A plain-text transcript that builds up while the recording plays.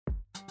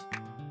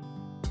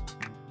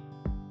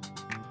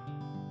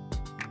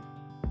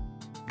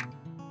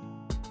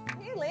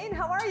Elaine,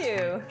 how are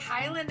you?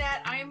 Hi,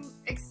 Lynette. I'm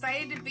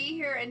excited to be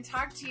here and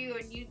talk to you,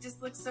 and you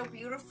just look so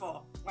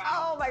beautiful.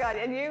 Wow. Oh my God,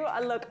 and you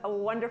look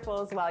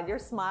wonderful as well. Your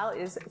smile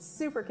is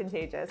super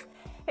contagious.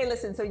 Hey,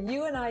 listen, so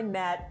you and I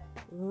met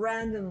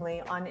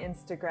randomly on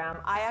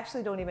Instagram. I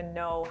actually don't even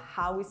know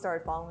how we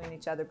started following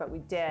each other, but we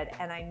did.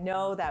 And I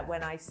know that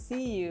when I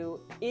see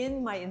you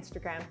in my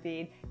Instagram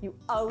feed, you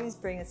always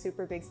bring a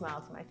super big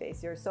smile to my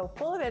face. You're so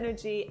full of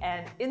energy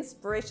and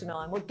inspirational.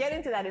 And we'll get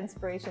into that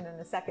inspiration in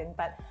a second,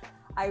 but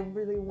I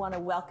really want to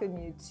welcome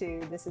you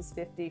to This is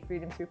 50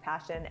 Freedom Through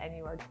Passion, and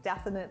you are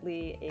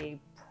definitely a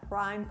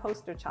prime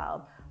poster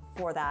child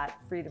for that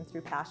freedom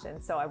through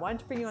passion. So I wanted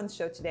to bring you on the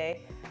show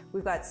today.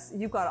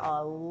 You've got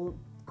a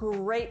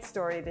great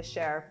story to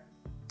share.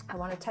 I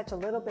want to touch a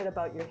little bit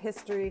about your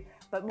history,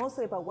 but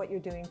mostly about what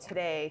you're doing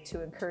today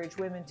to encourage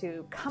women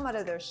to come out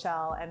of their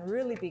shell and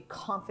really be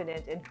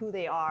confident in who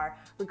they are,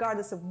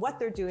 regardless of what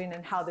they're doing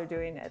and how they're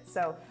doing it.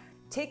 So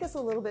take us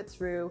a little bit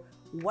through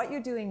what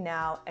you're doing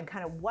now and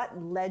kind of what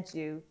led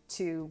you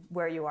to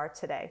where you are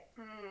today.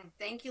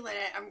 Thank you,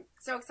 Lynette. I'm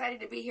so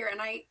excited to be here,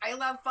 and I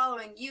love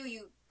following you.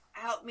 You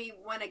helped me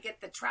want to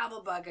get the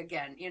travel bug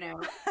again, you know.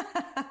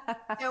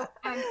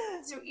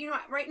 So you know,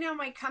 right now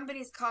my company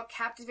is called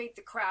Captivate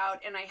the Crowd,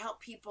 and I help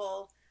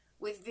people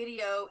with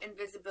video and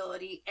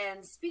visibility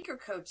and speaker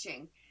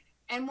coaching.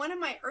 And one of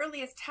my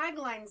earliest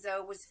taglines,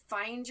 though, was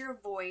 "Find your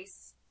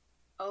voice,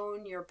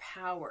 own your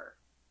power."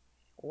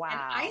 Wow.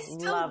 And I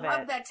still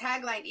love that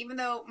tagline, even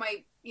though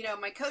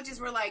my coaches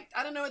were like,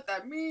 I don't know what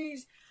that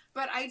means.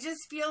 But I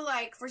just feel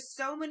like for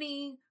so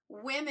many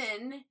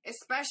women,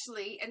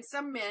 especially, and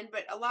some men,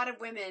 but a lot of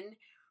women,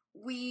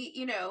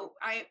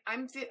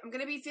 I'm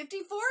going to be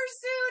 54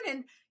 soon.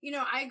 And,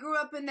 I grew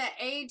up in the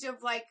age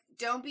of like,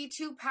 don't be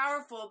too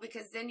powerful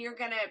because then you're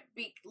going to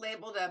be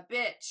labeled a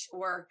bitch,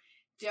 or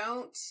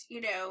don't,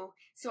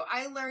 so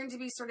I learned to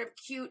be sort of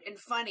cute and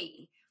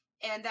funny.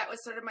 And that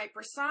was sort of my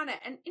persona.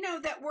 And,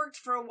 that worked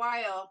for a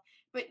while.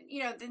 But,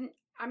 then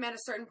I'm at a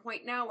certain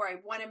point now where I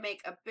want to make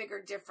a bigger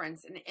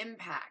difference and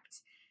impact.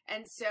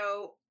 And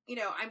so,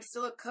 I'm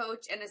still a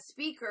coach and a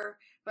speaker,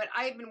 but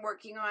I've been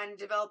working on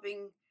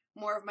developing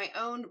more of my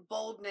own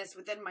boldness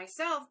within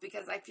myself,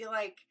 because I feel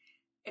like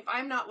if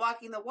I'm not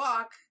walking the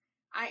walk,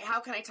 how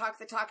can I talk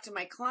the talk to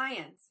my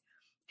clients?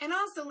 And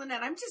also,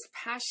 Lynette, I'm just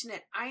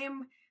passionate. I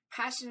am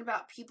passionate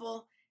about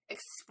people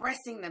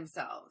expressing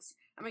themselves.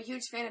 I'm a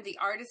huge fan of The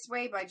Artist's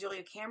Way by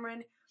Julia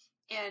Cameron.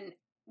 And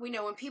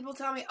when people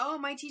tell me, oh,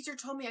 my teacher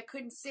told me I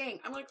couldn't sing,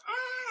 I'm like,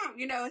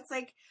 it's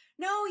like,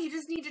 no, you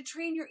just need to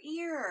train your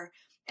ear.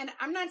 And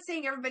I'm not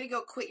saying everybody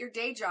go quit your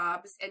day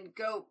jobs and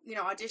go,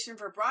 audition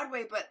for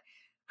Broadway, but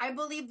I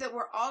believe that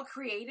we're all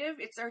creative.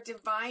 It's our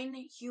divine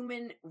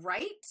human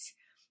right.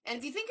 And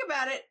if you think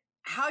about it,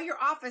 how your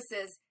office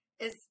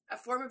is a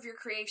form of your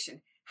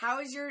creation. How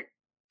is your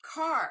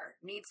car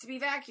needs to be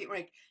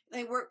vacuumed?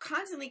 Like we're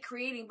constantly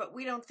creating, but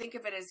we don't think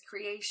of it as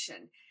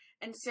creation.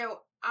 And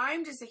so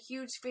I'm just a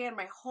huge fan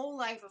my whole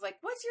life of like,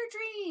 what's your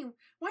dream?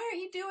 Why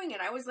aren't you doing it?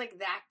 I was like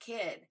that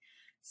kid.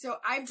 So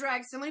I've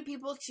dragged so many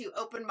people to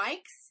open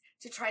mics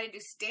to try to do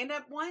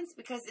stand-up once,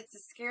 because it's the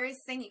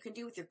scariest thing you can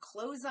do with your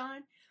clothes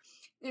on.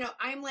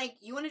 I'm like,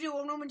 you want to do a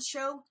one-woman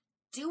show?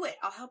 Do it.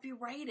 I'll help you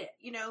write it.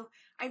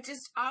 I've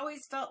just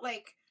always felt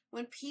like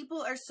when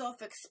people are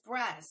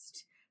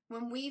self-expressed,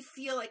 when we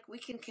feel like we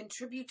can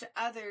contribute to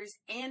others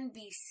and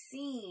be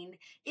seen,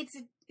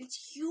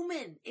 it's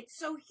human. It's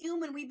so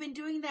human. We've been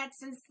doing that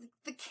since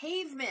the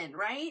cavemen,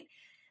 right?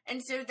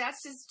 And so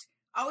that's just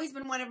always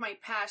been one of my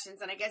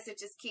passions. And I guess it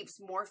just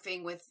keeps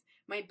morphing with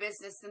my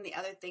business and the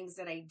other things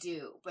that I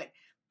do. But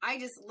I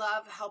just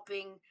love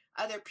helping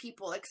other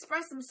people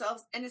express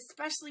themselves, and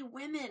especially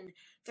women.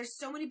 There's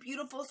so many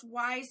beautiful,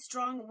 wise,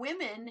 strong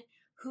women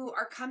who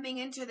are coming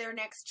into their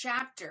next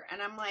chapter.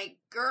 And I'm like,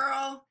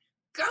 girl,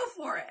 go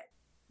for it.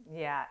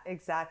 Yeah,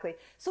 exactly.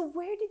 So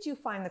where did you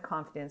find the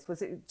confidence?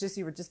 Was it just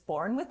you were just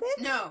born with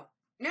it? No.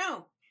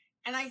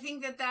 And I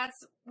think that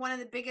that's one of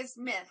the biggest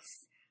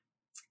myths.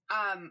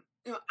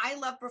 I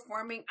love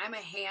performing. I'm a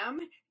ham,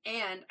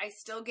 and I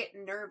still get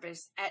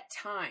nervous at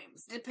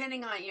times,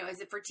 depending on, is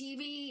it for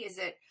TV? Is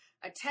it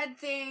a TED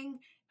thing?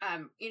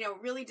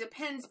 Really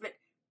depends. But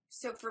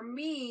so for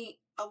me,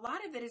 a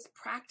lot of it is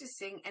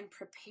practicing and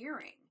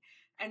preparing.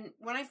 And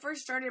when I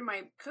first started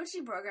my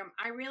coaching program,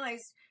 I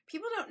realized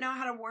people don't know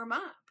how to warm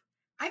up.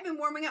 I've been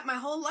warming up my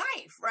whole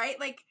life, right?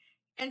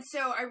 And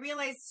so I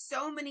realized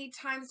so many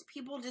times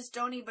people just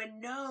don't even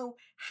know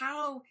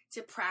how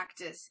to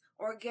practice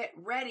or get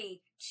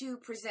ready to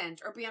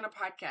present or be on a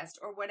podcast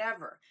or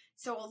whatever.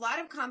 So a lot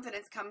of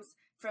confidence comes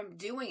from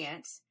doing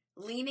it,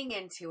 leaning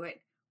into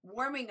it,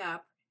 warming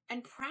up,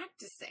 and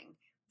practicing.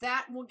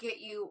 That will get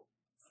you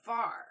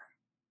far.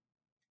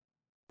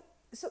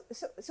 So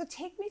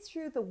take me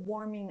through the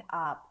warming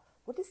up.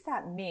 What does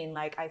that mean?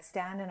 Like I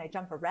stand and I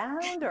jump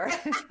around, or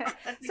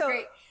so?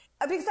 Great.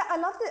 Because I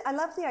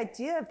love the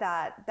idea of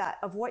that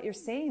of what you're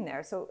saying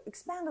there. So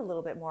expand a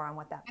little bit more on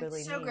what that really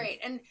means. So great.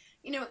 And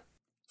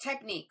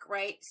technique,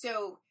 right?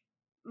 So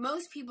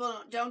most people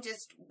don't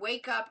just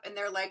wake up and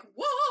they're like,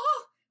 whoa,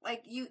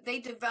 like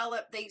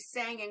they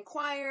sang in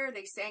choir,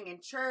 they sang in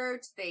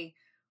church, they've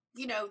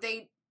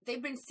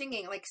been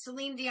singing. Like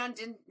Celine Dion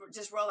didn't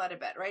just roll out of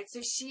bed, right?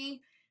 So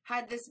she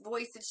had this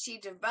voice that she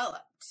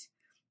developed.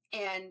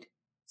 And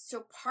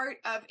so part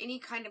of any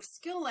kind of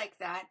skill like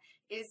that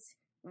is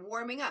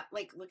warming up.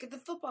 Like, look at the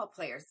football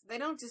players. They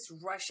don't just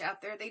rush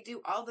out there. They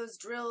do all those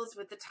drills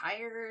with the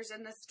tires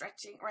and the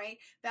stretching, right?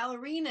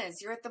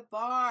 Ballerinas, you're at the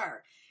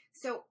bar.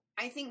 So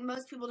I think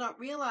most people don't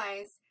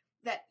realize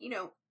that,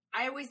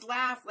 I always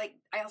laugh. Like,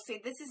 I'll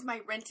say, this is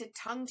my rented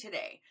tongue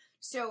today.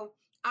 So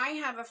I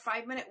have a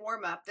 5-minute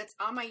warm up that's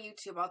on my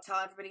YouTube. I'll tell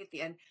everybody at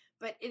the end,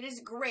 but it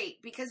is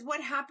great because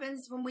what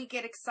happens when we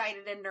get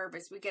excited and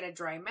nervous? We get a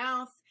dry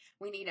mouth.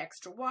 We need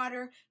extra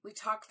water. We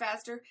talk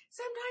faster.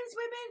 Sometimes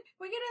women,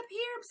 we get up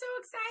here, I'm so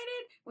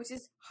excited, which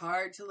is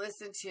hard to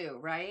listen to,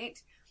 right?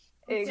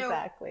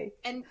 Exactly.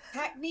 So, and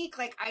technique,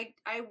 like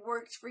I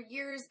worked for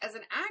years as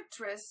an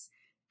actress,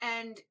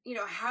 and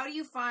how do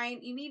you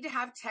find, you need to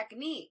have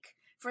technique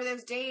for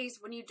those days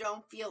when you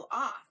don't feel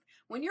off.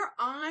 When you're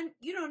on,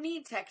 you don't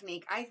need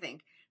technique, I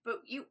think, but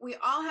we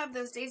all have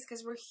those days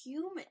because we're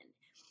human.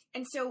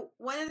 And so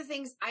one of the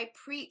things I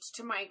preach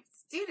to my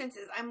students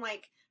is I'm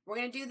like, we're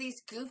going to do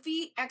these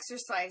goofy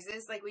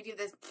exercises. Like we do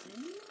this,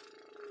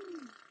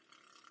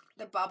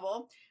 the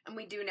bubble, and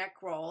we do neck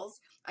rolls.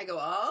 I go,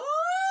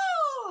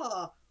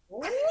 oh,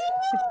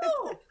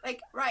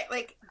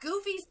 like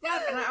goofy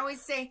stuff. And I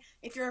always say,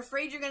 if you're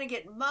afraid you're going to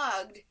get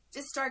mugged,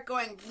 just start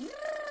going,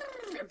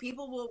 and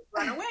people will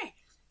run away.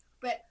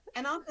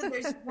 And also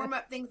there's warm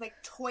up things like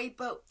toy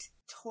boat,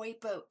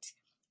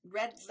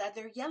 red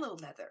leather, yellow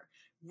leather,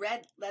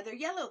 red leather,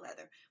 yellow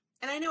leather.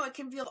 And I know it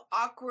can feel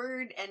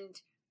awkward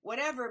and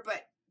whatever,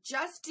 but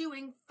just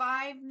doing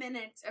 5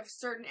 minutes of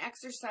certain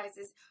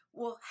exercises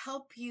will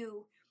help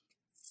you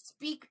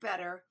speak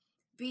better,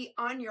 be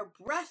on your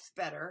breath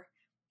better.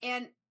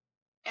 And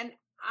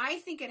I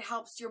think it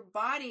helps your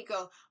body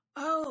go,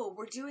 oh,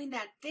 we're doing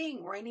that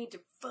thing where I need to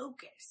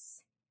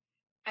focus,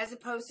 as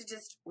opposed to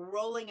just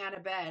rolling out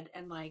of bed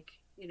and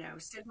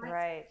sitting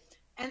right.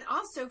 And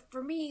also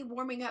for me,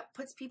 warming up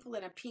puts people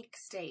in a peak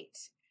state,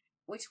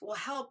 which will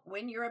help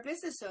when you're a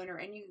business owner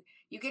and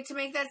you get to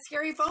make that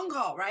scary phone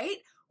call, right?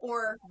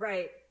 Or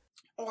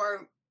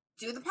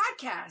do the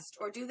podcast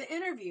or do the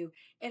interview.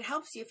 It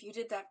helps you if you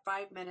did that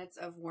 5 minutes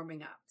of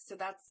warming up. So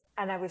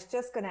and I was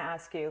just going to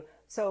ask you,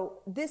 so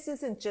this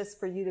isn't just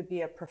for you to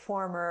be a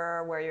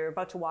performer where you're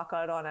about to walk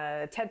out on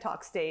a TED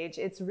Talk stage.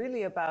 It's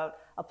really about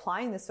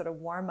applying this sort of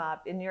warm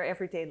up in your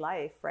everyday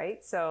life,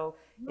 right? So,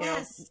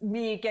 yes.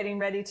 Me getting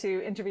ready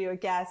to interview a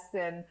guest,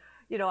 and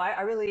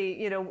I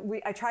really,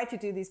 I try to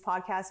do these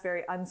podcasts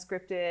very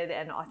unscripted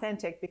and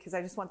authentic because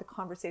I just want the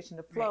conversation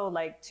to flow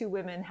like two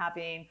women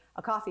having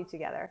a coffee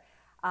together.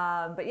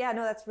 But yeah,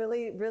 no, that's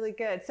really, really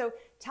good. So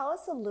tell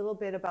us a little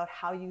bit about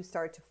how you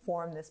started to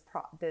form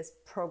this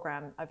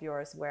program of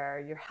yours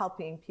where you're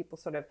helping people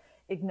sort of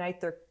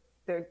ignite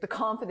the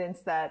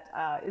confidence that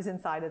is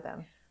inside of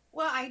them.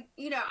 Well,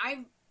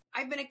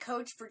 I've been a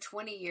coach for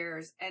 20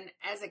 years. And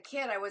as a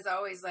kid, I was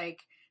always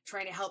like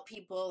trying to help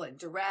people and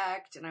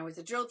direct. And I was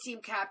a drill team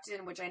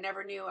captain, which I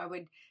never knew I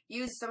would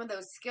use some of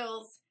those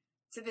skills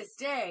to this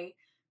day.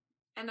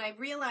 And I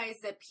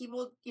realized that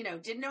people,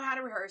 didn't know how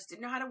to rehearse,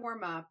 didn't know how to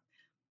warm up.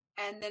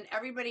 And then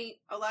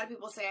a lot of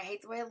people say, I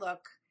hate the way I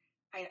look.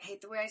 I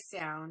hate the way I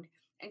sound.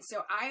 And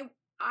so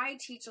I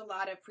teach a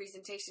lot of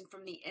presentation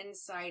from the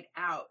inside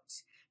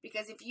out,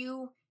 because if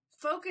you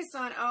focus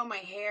on, oh, my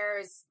hair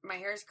is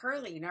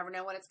curly, you never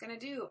know what it's going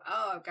to do.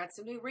 Oh, I've got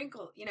some new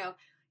wrinkle,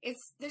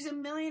 there's a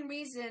million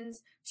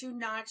reasons to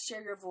not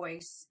share your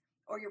voice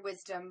or your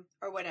wisdom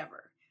or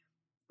whatever.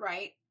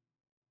 Right.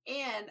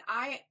 And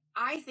I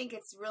think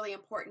it's really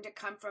important to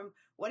come from,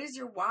 what is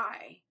your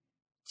why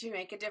to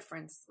make a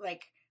difference?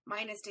 Like,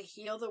 mine is to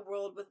heal the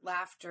world with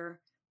laughter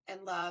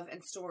and love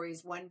and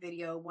stories, one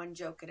video, one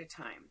joke at a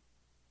time.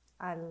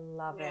 I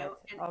love it.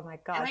 Oh my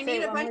God. And I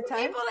need a bunch of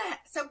people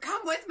so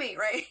come with me,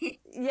 right?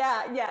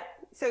 Yeah.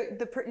 So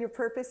your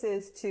purpose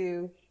is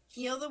to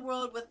heal the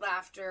world with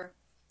laughter,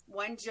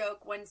 one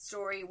joke, one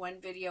story,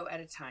 one video at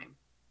a time.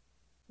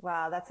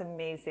 Wow, that's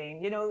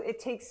amazing. It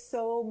takes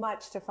so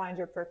much to find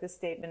your purpose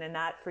statement, and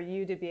that for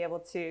you to be able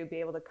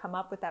to come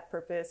up with that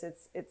purpose,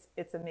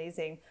 it's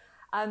amazing.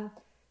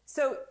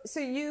 So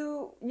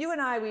you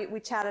and I, we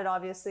chatted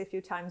obviously a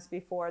few times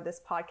before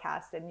this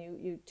podcast, and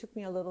you took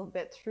me a little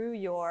bit through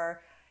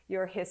your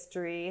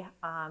history.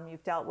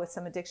 You've dealt with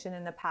some addiction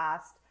in the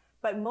past,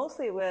 but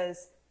mostly it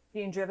was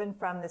being driven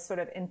from this sort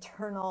of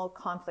internal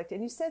conflict.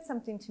 And you said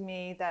something to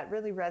me that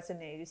really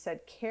resonated. You said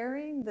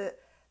carrying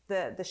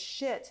the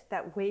shit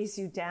that weighs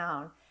you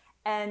down.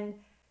 And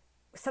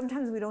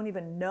sometimes we don't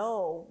even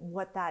know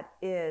what that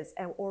is,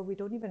 or we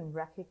don't even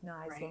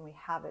recognize when we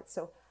have it.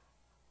 So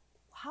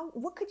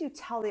what could you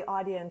tell the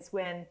audience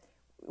when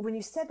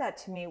you said that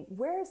to me?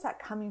 Where is that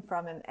coming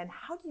from, and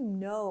how do you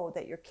know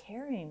that you're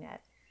carrying it?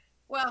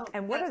 Well,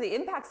 and what are the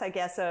impacts, I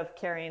guess, of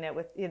carrying it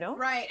with,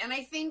 Right. And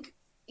I think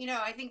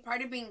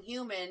part of being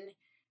human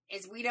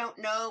is we don't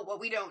know what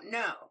we don't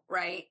know,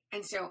 right?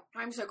 And so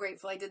I'm so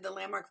grateful. I did the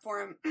Landmark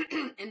Forum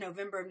in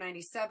November of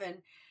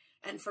 97.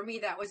 And for me,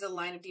 that was a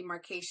line of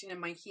demarcation in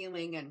my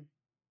healing.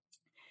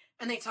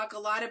 And they talk a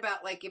lot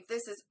about, like, if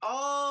this is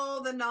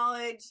all the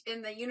knowledge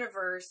in the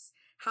universe,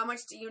 how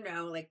much do you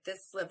know, like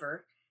this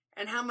sliver?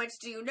 And how much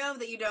do you know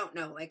that you don't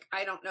know? Like,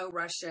 I don't know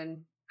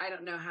Russian. I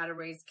don't know how to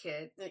raise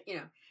kids, you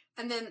know.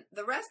 And then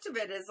the rest of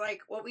it is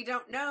like what we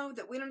don't know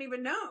that we don't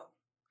even know.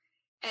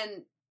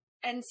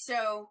 And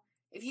so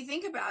if you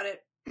think about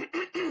it,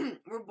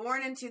 we're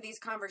born into these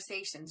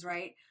conversations,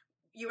 right?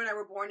 You and I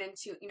were born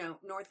into, you know,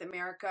 North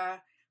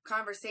America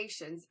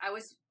conversations. I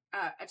was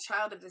a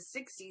child of the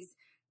 60s,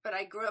 but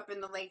I grew up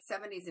in the late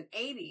 70s and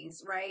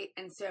 80s, right?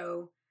 And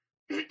so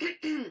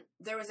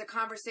there was a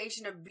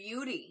conversation of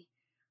beauty.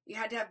 You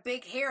had to have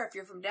big hair if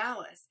you're from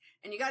Dallas,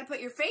 and you got to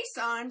put your face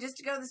on just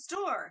to go to the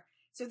store.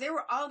 So there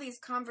were all these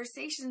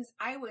conversations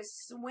I was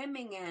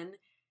swimming in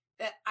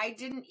that I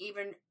didn't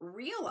even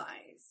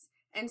realize.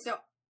 And so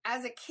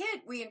as a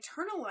kid, we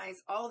internalize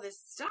all this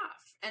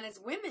stuff. And as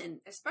women,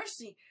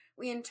 especially,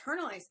 we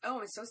internalize, oh,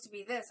 I'm supposed to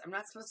be this. I'm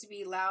not supposed to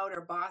be loud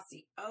or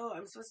bossy. Oh,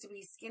 I'm supposed to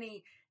be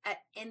skinny at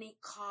any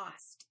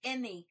cost,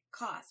 any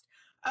cost.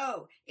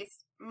 Oh,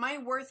 it's my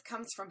worth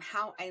comes from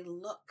how I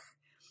look.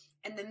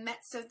 And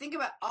so think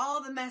about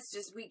all the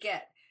messages we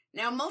get.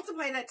 Now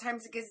multiply that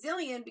times a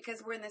gazillion,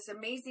 because we're in this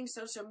amazing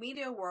social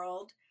media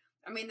world.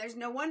 I mean, there's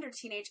no wonder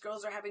teenage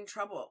girls are having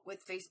trouble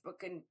with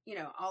Facebook and, you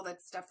know, all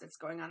that stuff that's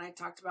going on. I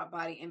talked about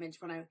body image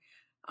when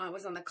I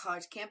was on the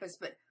college campus.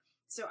 But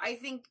so I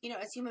think, you know,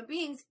 as human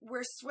beings,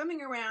 we're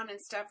swimming around in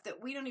stuff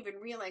that we don't even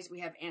realize. We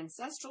have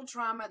ancestral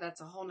trauma.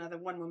 That's a whole nother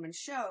one-woman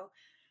show.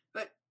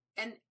 But,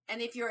 and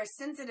if you're a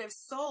sensitive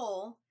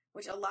soul,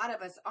 which a lot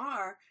of us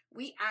are,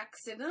 we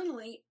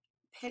accidentally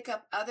pick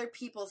up other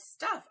people's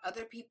stuff,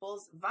 other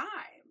people's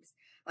vibes.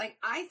 Like,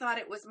 I thought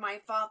it was my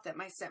fault that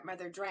my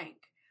stepmother drank.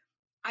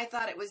 I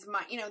thought it was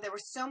my, you know, there were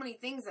so many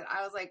things that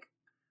I was like,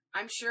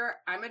 I'm sure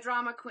I'm a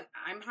drama queen.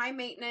 I'm high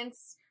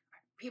maintenance.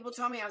 People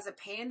told me I was a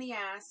pain in the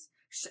ass.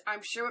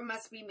 I'm sure it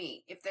must be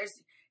me. If there's,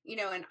 you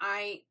know, and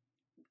I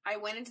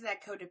went into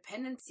that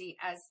codependency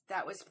as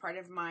that was part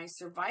of my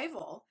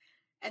survival.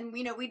 And,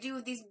 you know, we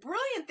do these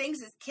brilliant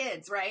things as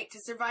kids, right? To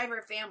survive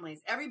our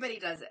families. Everybody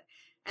does it.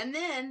 And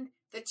then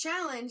the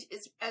challenge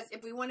is, as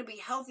if we want to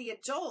be healthy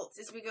adults,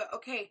 is we go,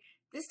 okay,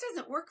 this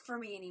doesn't work for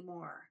me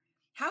anymore.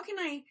 How can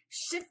I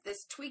shift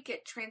this, tweak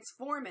it,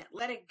 transform it,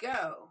 let it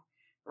go,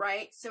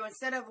 right? So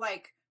instead of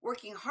like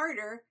working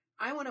harder,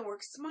 I want to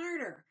work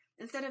smarter.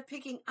 Instead of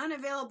picking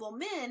unavailable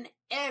men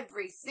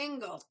every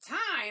single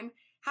time,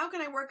 how can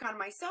I work on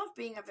myself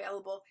being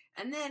available?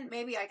 And then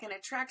maybe I can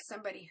attract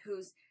somebody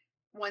who's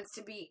wants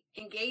to be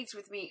engaged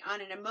with me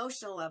on an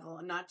emotional level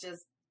and not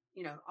just,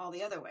 you know, all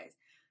the other ways.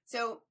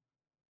 So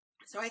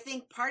I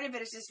think part of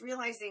it is just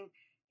realizing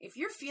if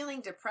you're feeling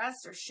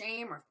depressed or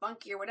shame or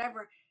funky or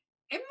whatever,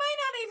 it might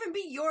not even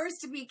be yours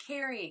to be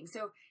carrying.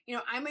 So, you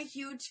know, I'm a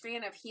huge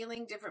fan of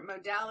healing different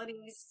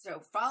modalities.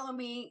 So follow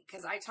me,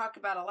 because I talk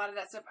about a lot of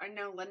that stuff. I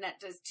know Lynette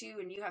does too,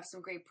 and you have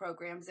some great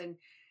programs, and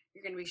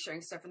you're going to be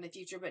sharing stuff in the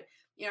future. But,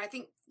 you know, I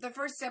think the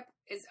first step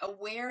is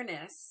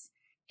awareness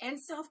and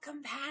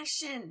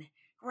self-compassion,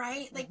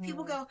 right? Like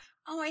people go,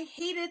 oh, I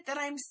hate it that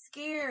I'm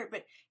scared.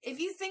 But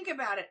if you think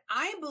about it,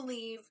 I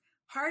believe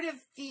part of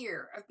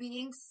fear of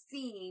being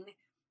seen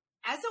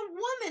as a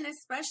woman,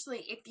 especially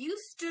if you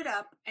stood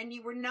up and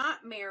you were not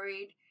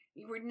married,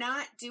 you were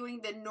not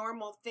doing the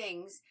normal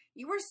things,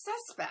 you were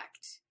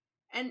suspect.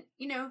 And,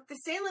 you know, the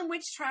Salem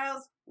witch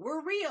trials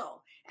were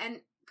real.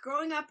 And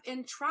growing up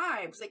in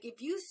tribes, like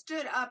if you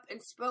stood up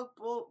and spoke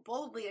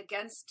boldly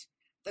against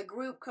the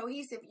group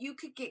cohesive, you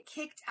could get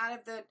kicked out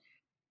of the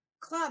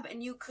club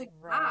and you could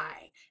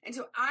die. And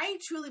so I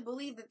truly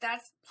believe that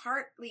that's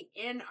partly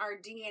in our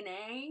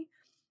DNA.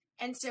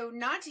 And so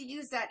not to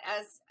use that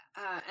as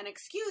an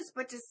excuse,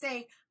 but to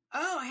say,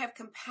 oh, I have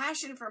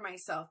compassion for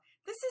myself.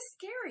 This is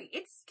scary.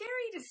 It's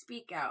scary to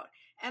speak out.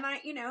 And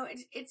I, you know,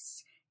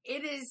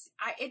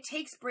 it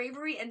takes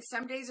bravery, and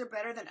some days are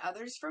better than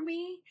others for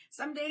me.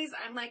 Some days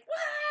I'm like,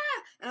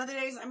 ah! And other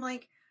days I'm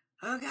like,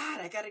 oh God,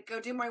 I got to go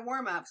do my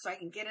warm up so I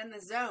can get in the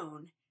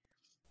zone.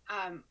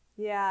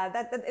 Yeah,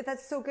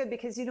 that's so good,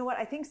 because you know what?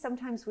 I think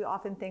sometimes we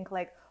often think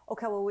like,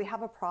 okay, well, we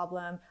have a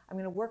problem. I'm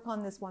going to work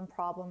on this one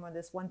problem or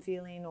this one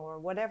feeling or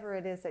whatever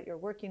it is that you're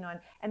working on.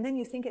 And then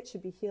you think it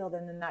should be healed.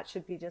 And then that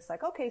should be just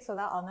like, okay, so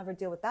that I'll never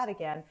deal with that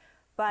again.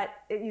 But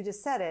you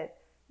just said it.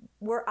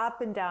 We're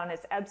up and down.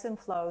 It's ebbs and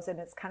flows. And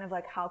it's kind of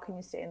like, how can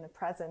you stay in the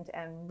present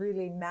and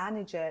really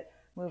manage it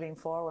moving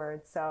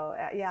forward? So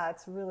yeah,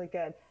 it's really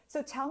good.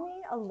 So tell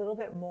me a little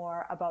bit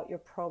more about your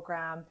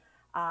program,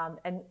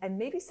 and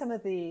maybe some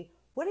of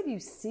what have you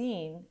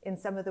seen in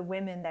some of the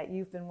women that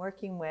you've been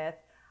working with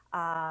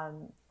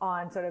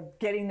on sort of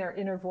getting their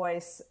inner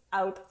voice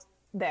out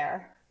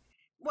there?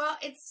 Well,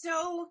 it's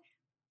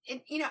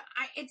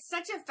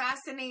such a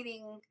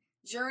fascinating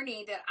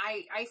journey that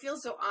I feel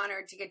so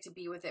honored to get to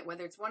be with it,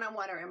 whether it's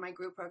one-on-one or in my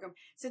group program.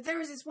 So there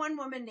was this one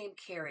woman named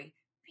Carrie,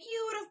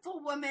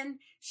 beautiful woman.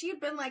 She had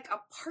been like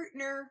a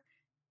partner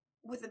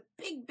with a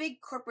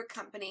big corporate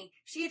company.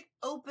 She had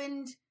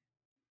opened,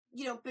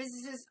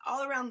 businesses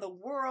all around the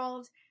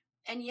world.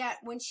 And yet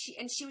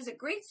she was a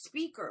great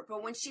speaker,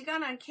 but when she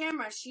got on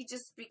camera, she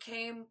just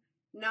became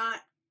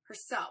not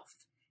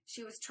herself.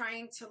 She was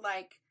trying to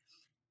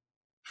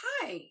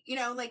hi,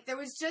 there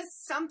was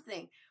just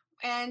something.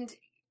 And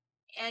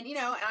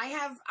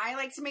I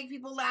like to make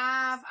people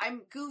laugh.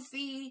 I'm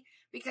goofy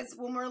because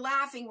when we're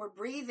laughing, we're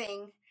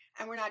breathing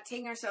and we're not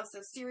taking ourselves so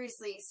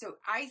seriously. So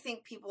I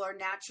think people are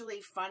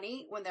naturally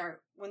funny when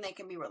they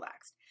can be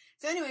relaxed.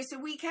 So anyway, so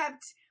we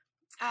kept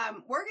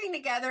working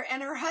together,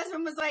 and her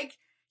husband was like,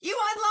 "You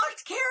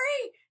unlocked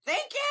Carrie.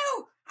 Thank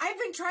you. I've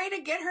been trying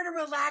to get her to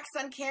relax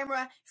on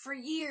camera for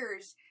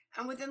years."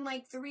 And within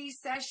 3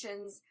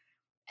 sessions,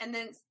 and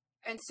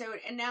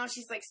now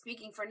she's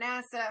speaking for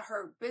NASA.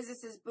 Her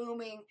business is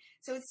booming.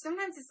 So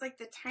sometimes it's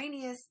the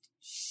tiniest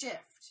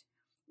shift,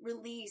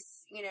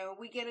 release.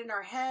 We get in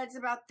our heads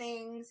about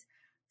things.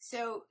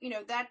 So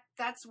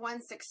that's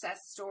one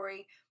success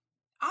story.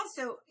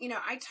 Also,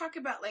 I talk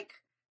about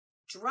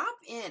drop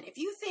in. If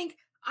you think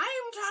I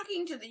am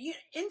talking to the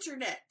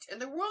internet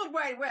and the World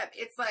Wide Web,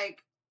 it's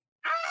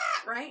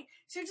right?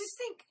 So just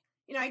think,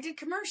 I did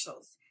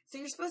commercials. So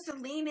you're supposed to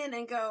lean in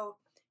and go,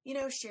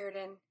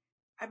 Sheridan,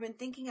 I've been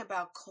thinking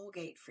about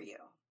Colgate for you.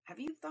 Have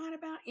you thought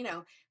about,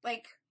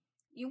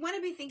 you want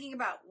to be thinking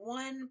about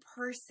one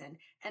person,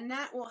 and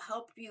that will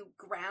help you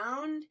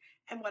ground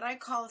and what I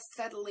call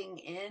settling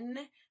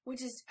in,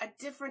 which is a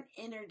different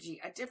energy,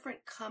 a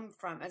different come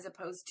from, as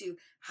opposed to,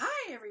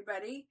 hi,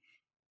 everybody.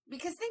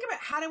 Because think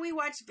about, how do we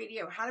watch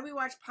video? How do we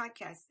watch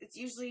podcasts? It's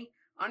usually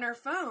on our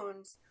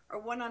phones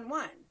or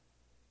one-on-one.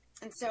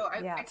 And so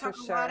I talk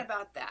a lot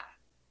about that.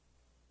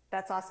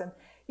 That's awesome.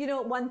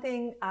 One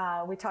thing,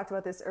 we talked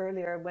about this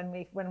earlier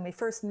when we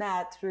first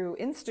met through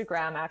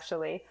Instagram,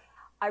 actually.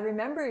 I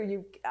remember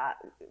you,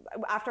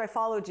 after I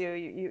followed you,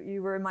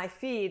 you were in my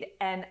feed,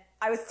 and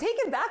I was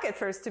taken back at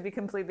first, to be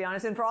completely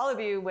honest. And for all of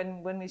you,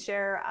 when we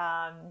share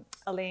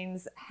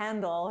Elaine's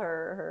handle,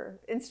 her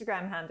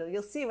Instagram handle,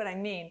 you'll see what I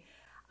mean.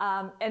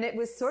 And it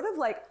was sort of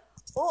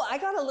I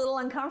got a little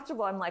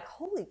uncomfortable. I'm like,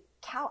 holy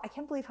cow, I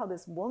can't believe how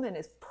this woman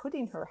is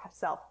putting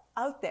herself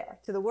out there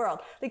to the world.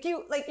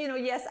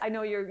 Yes, I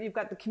know you've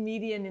got the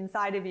comedian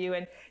inside of you,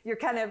 and you're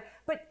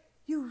but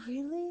you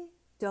really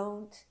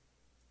don't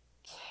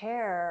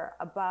care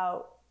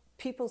about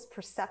people's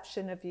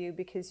perception of you,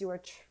 because you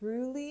are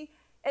truly,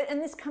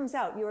 and this comes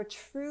out, you are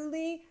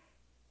truly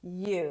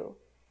you.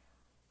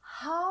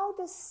 How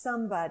does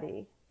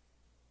somebody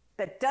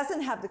that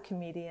doesn't have the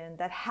comedian,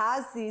 that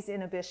has these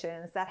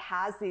inhibitions, that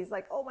has these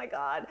oh my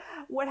God,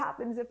 what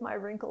happens if my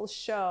wrinkles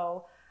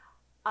show?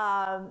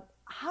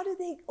 How do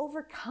they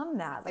overcome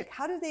that?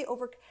 How do they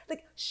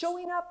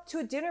showing up to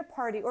a dinner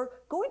party or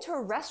going to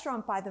a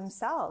restaurant by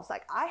themselves?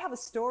 I have a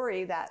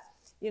story that,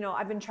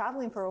 I've been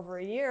traveling for over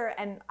a year,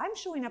 and I'm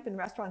showing up in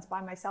restaurants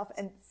by myself,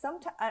 and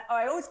sometimes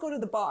I always go to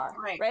the bar,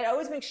 right? I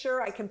always make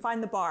sure I can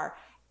find the bar.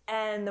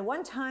 And the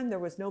one time there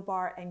was no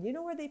bar, and you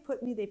know where they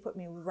put me? They put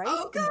me right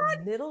in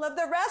the middle of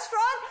the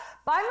restaurant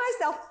by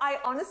myself. I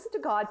honestly to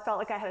God felt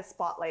like I had a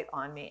spotlight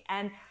on me,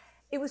 and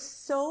it was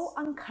so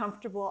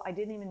uncomfortable. I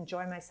didn't even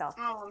enjoy myself.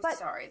 Oh, I'm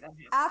sorry.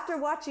 After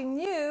watching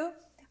you,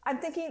 I'm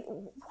thinking,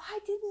 why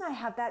didn't I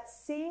have that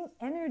same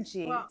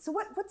energy? Well, so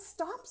what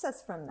stops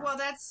us from that? Well,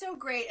 that's so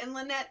great. And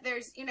Lynette,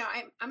 there's,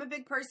 I'm a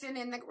big person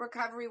in the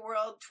recovery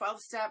world,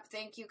 12-step,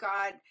 thank you,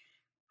 God.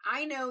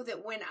 I know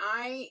that when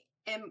I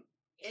am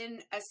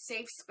in a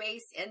safe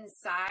space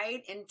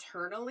inside,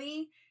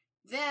 internally,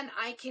 then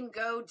I can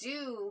go,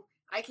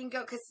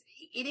 because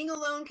eating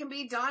alone can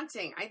be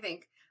daunting, I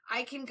think.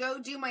 I can go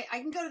to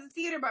the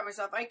theater by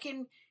myself. I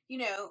can,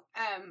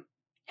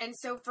 and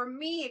so for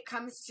me, it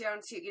comes down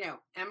to,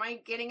 am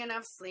I getting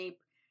enough sleep?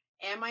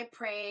 Am I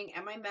praying?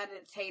 Am I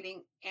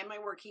meditating? Am I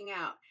working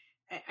out?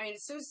 I mean,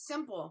 it's so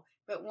simple,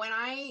 but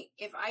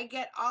if I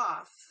get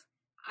off,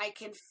 I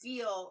can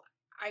feel,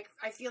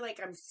 I feel like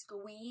I'm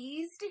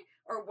squeezed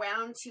or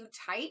wound too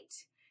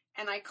tight,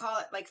 and I call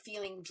it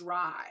feeling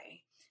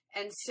dry.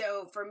 And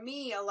so for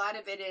me, a lot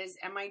of it is,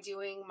 am I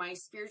doing my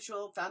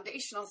spiritual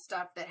foundational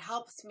stuff that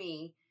helps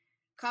me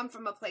come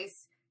from a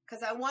place,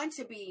 because I want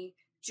to be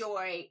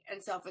joy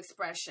and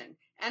self-expression.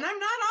 And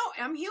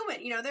I'm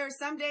human. There are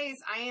some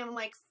days I am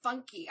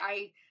funky.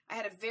 I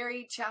had a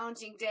very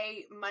challenging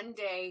day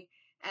Monday,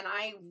 and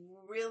I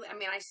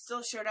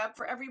still showed up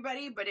for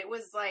everybody, but it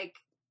was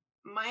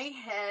my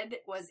head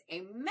was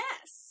a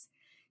mess.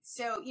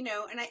 So,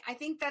 and I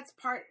think that's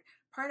part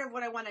of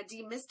what I want to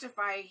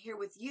demystify here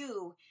with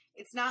you.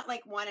 It's not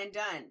one and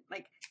done.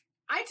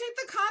 I took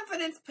the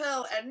confidence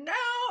pill, and now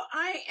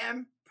I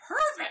am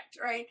perfect,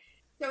 right?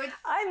 So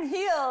I'm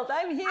healed.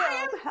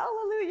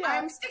 Hallelujah.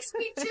 I'm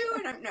 6'2",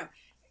 and I'm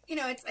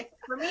it's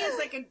for me,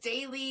 it's a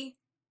daily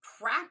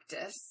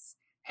practice.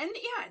 And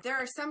yeah, there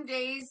are some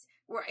days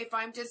where if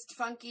I'm just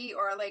funky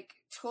or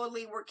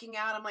totally working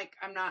out,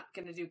 I'm not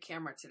going to do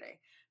camera today.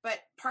 But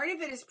part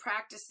of it is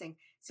practicing.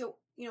 So,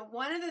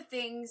 one of the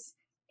things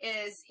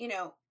is,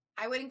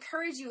 I would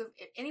encourage you,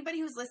 if anybody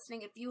who's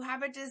listening, if you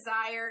have a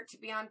desire to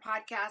be on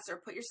podcasts or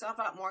put yourself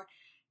out more,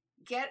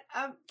 get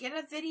a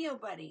video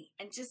buddy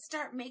and just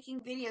start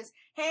making videos.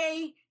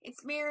 Hey,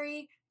 it's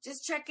Mary,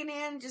 just checking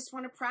in, just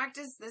want to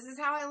practice. This is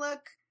how I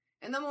look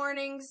in the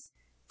mornings.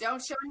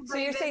 Don't show me. So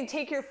you're saying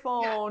take your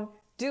phone,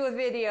 do a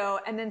video,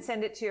 and then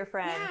send it to your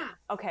friend. Yeah.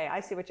 Okay, I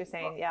see what you're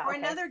saying. Yeah. Or okay.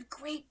 another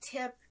great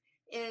tip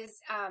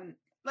is,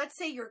 let's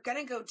say you're going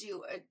to go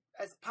do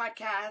a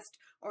podcast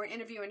or an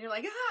interview and you're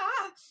like,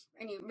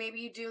 and maybe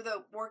you do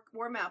the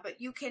warm out, but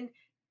you can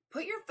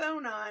put your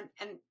phone on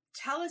and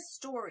tell a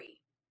story.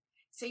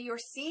 So you're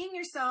seeing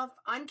yourself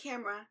on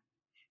camera.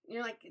 And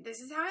you're like, this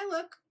is how I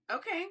look.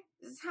 Okay,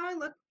 this is how I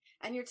look.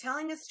 And you're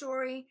telling a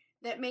story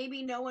that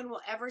maybe no one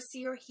will ever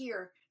see or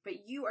hear,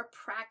 but you are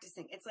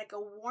practicing. It's like a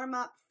warm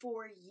up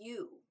for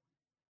you.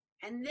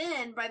 And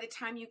then by the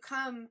time you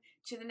come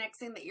to the next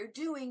thing that you're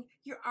doing,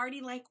 you're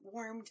already like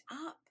warmed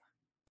up.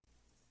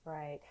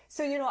 Right.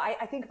 So,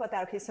 I think about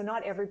that. Okay. So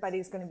not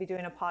everybody's going to be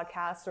doing a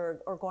podcast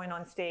or going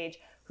on stage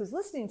who's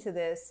listening to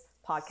this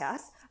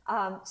podcast.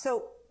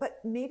 But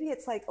maybe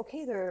it's like,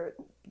 okay,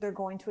 they're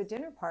going to a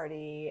dinner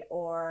party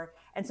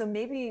and so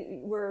maybe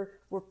we're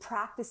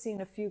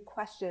practicing a few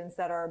questions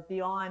that are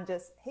beyond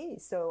just, hey,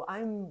 so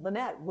I'm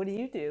Lynette, what do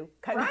you do?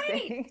 Kind of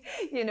thing.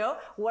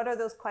 What are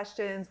those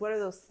questions? What are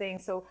those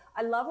things? So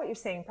I love what you're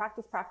saying,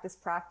 practice, practice,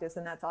 practice.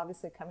 And that's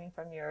obviously coming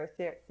from your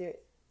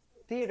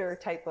theater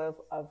type of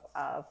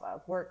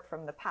work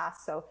from the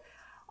past. So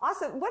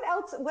awesome. What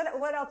else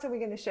are we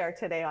going to share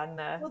today on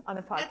the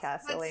podcast,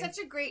 Elaine? That's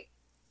such a great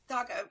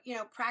talk of,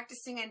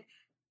 practicing, and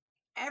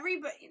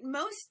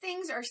most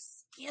things are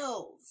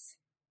skills,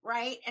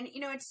 right? And,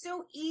 it's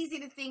so easy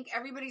to think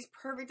everybody's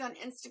perfect on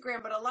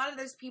Instagram, but a lot of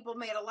those people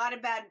made a lot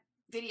of bad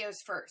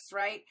videos first,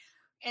 right?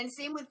 And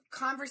same with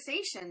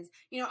conversations.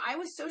 I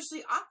was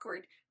socially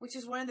awkward, which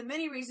is one of the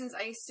many reasons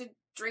I used to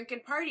drink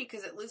and party,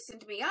 because it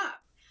loosened me up.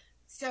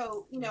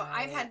 So,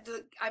 right.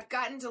 I've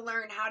gotten to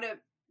learn how to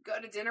go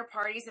to dinner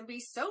parties and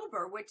be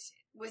sober, which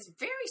was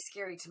very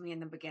scary to me in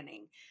the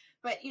beginning.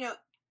 But,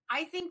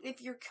 I think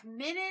if you're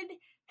committed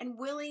and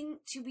willing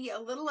to be a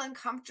little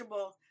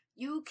uncomfortable,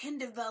 you can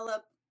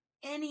develop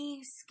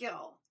any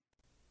skill,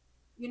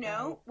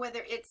 right.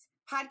 Whether it's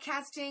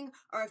podcasting,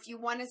 or if you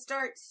want to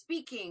start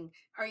speaking,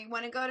 or you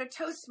want to go to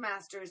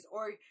Toastmasters,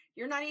 or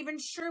you're not even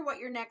sure what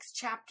your next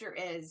chapter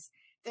is.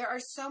 There are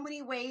so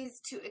many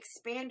ways to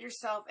expand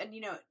yourself. And,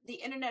 the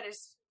internet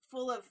is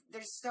full of,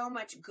 there's so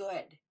much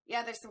good.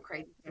 Yeah, there's some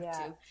crazy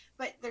stuff too,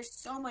 but there's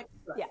so much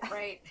good,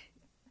 right?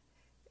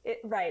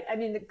 Right. I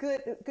mean,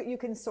 you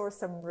can source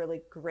some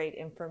really great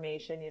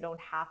information. You don't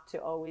have to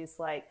always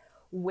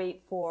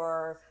wait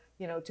for,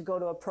 to go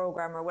to a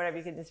program or whatever.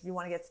 You can just, if you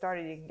want to get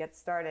started, you can get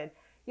started.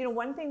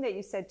 One thing that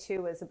you said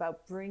too is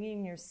about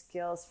bringing your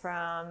skills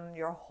from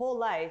your whole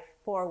life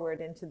forward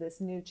into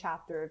this new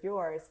chapter of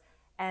yours.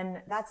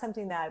 And that's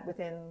something that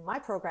within my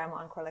program,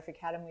 Encore Life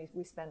Academy,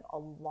 we spend a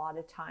lot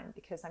of time,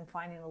 because I'm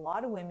finding a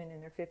lot of women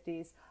in their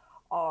 50s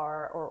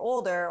or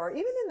older, or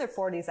even in their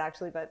 40s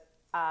actually, but,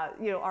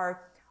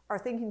 are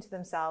thinking to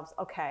themselves,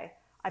 okay,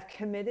 I've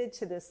committed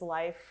to this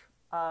life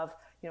of,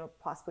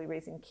 possibly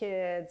raising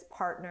kids,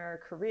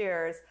 partner,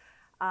 careers,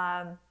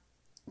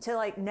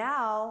 to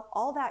now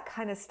all that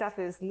kind of stuff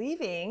is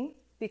leaving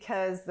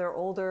because they're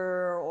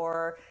older,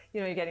 or,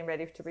 you're getting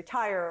ready to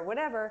retire or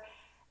whatever.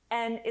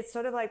 And it's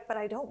sort of like, but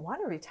I don't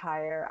want to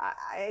retire.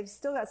 I've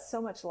still got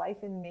so much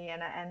life in me,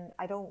 and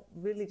I don't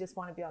really just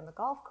want to be on the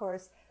golf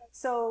course.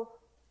 So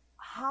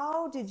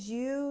how did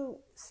you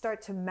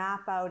start to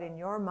map out in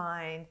your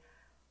mind,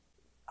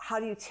 how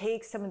do you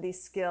take some of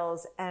these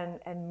skills and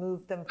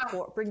move them,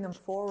 bring them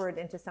forward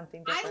into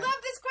something different? I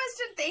love this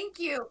question. Thank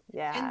you.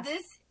 Yeah. And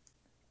this,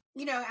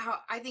 how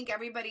I think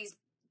everybody's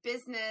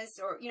business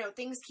or,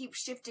 things keep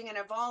shifting and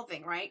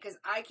evolving, right? Because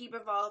I keep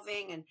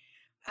evolving.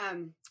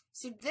 And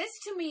so this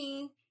to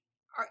me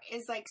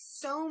is like,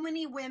 so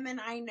many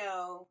women I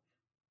know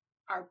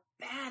are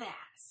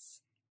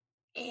badass,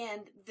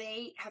 and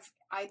they have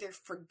either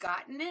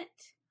forgotten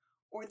it,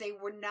 or they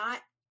were not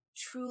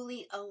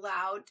truly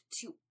allowed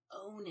to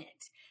own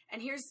it.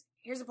 And here's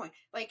the point.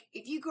 Like,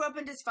 if you grew up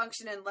in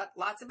dysfunction, and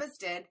lots of us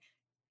did,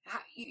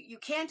 you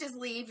can't just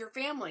leave your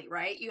family,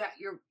 right?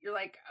 You're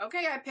like,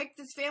 okay, I picked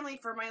this family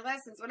for my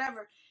lessons,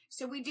 whatever.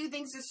 So we do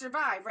things to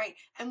survive, right?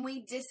 And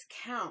we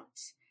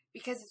discount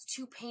because it's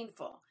too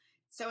painful.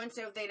 So and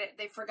so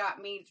they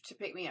forgot me to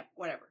pick me up,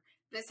 whatever.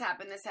 This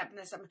happened.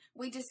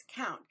 We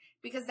discount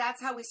because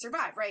that's how we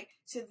survive, right?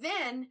 So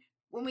then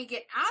when we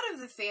get out of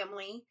the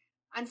family,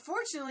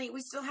 unfortunately,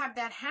 we still have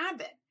that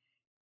habit.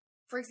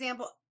 For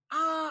example,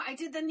 I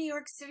did the New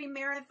York City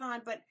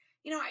Marathon, but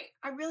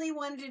I really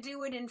wanted to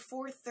do it in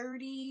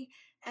 4:30,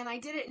 and I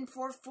did it in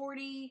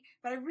 4:40,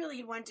 but I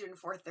really wanted to do it in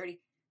 4:30.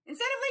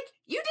 Instead of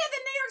you did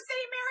the New York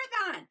City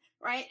Marathon,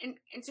 right?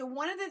 And so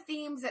one of the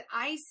themes that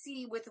I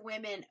see with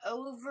women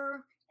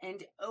over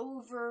and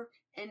over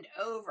and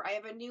over, I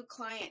have a new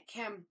client,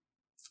 Kim.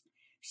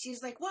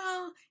 She's like,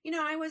 well,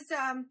 I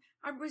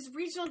was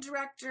regional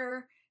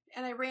director,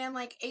 and I ran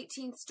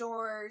 18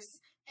 stores,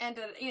 and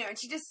and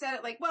she just said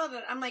it like, well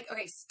done. I'm like,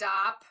 okay,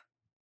 stop.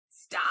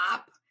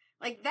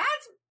 Like,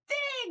 that's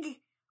big.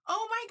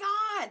 Oh my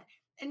God.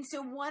 And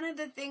so one of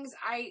the things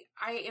I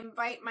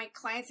invite my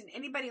clients and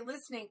anybody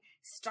listening,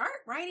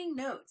 start writing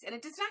notes. And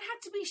it does not have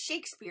to be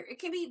Shakespeare. It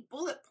can be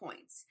bullet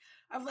points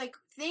of like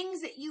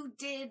things that you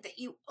did, that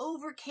you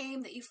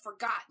overcame, that you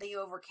forgot that you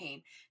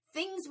overcame.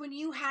 Things when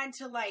you had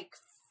to like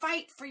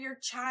fight for your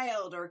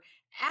child or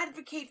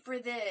advocate for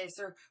this,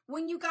 or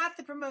when you got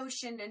the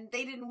promotion and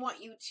they didn't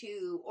want you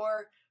to,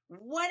 or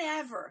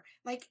whatever.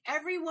 Like,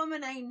 every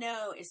woman I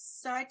know is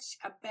such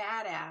a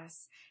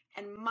badass.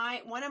 And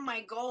one of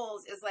my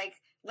goals is like,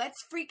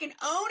 let's freaking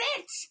own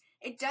it.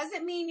 It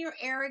doesn't mean you're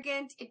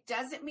arrogant. It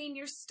doesn't mean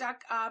you're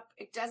stuck up.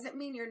 It doesn't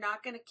mean you're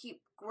not going to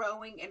keep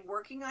growing and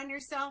working on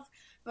yourself.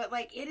 But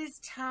like, it is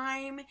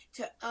time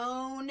to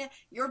own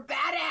your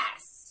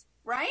badass,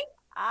 right?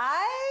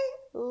 I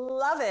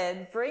love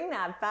it. Bring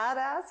that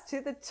badass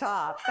to the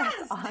top.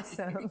 That's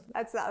awesome.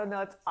 It's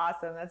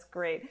awesome. That's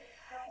great.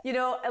 You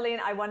know,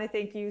 Elaine, I want to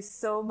thank you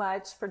so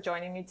much for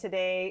joining me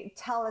today.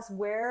 Tell us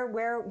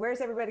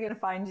where's everybody going to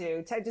find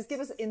you? Just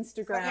give us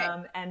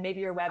Instagram and maybe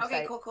your website.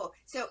 Okay, cool.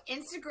 So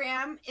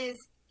Instagram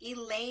is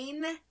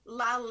Elaine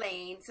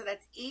Lalaine. So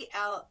that's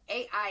ELAINE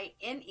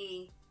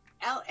LAINE.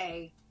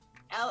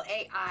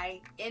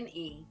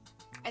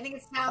 I think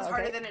it sounds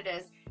harder than it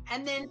is.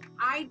 And then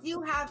I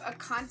do have a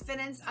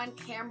confidence on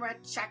camera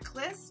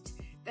checklist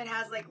that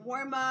has like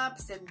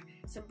warm-ups and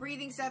some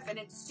breathing stuff, and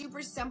it's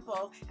super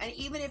simple. And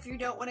even if you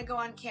don't want to go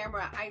on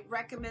camera, I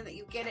recommend that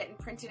you get it and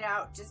print it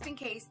out just in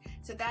case.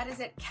 So that is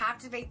at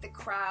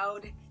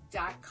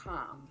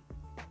captivatethecrowd.com.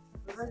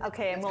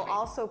 Okay, and we'll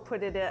also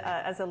put it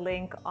as a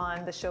link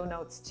on the show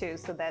notes too,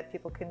 so that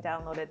people can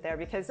download it there.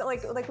 Because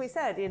like we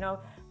said, you know,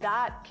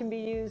 that can be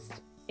used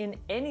in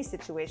any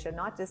situation,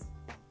 not just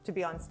to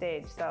be on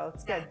stage. So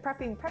it's good.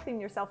 Prepping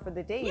yourself for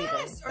the day.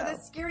 Yes, even, or the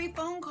scary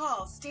phone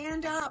call.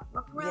 Stand up,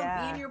 look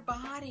around, be in your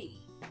body.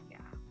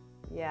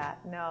 Yeah,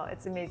 no,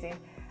 it's amazing.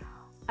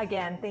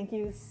 Again, thank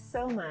you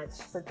so much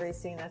for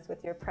gracing us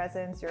with your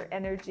presence, your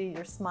energy,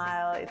 your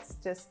smile. It's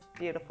just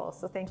beautiful.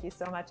 So thank you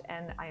so much.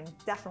 And I'm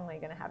definitely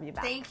going to have you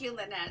back. Thank you,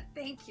 Lynette.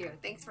 Thank you.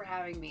 Thanks for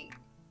having me.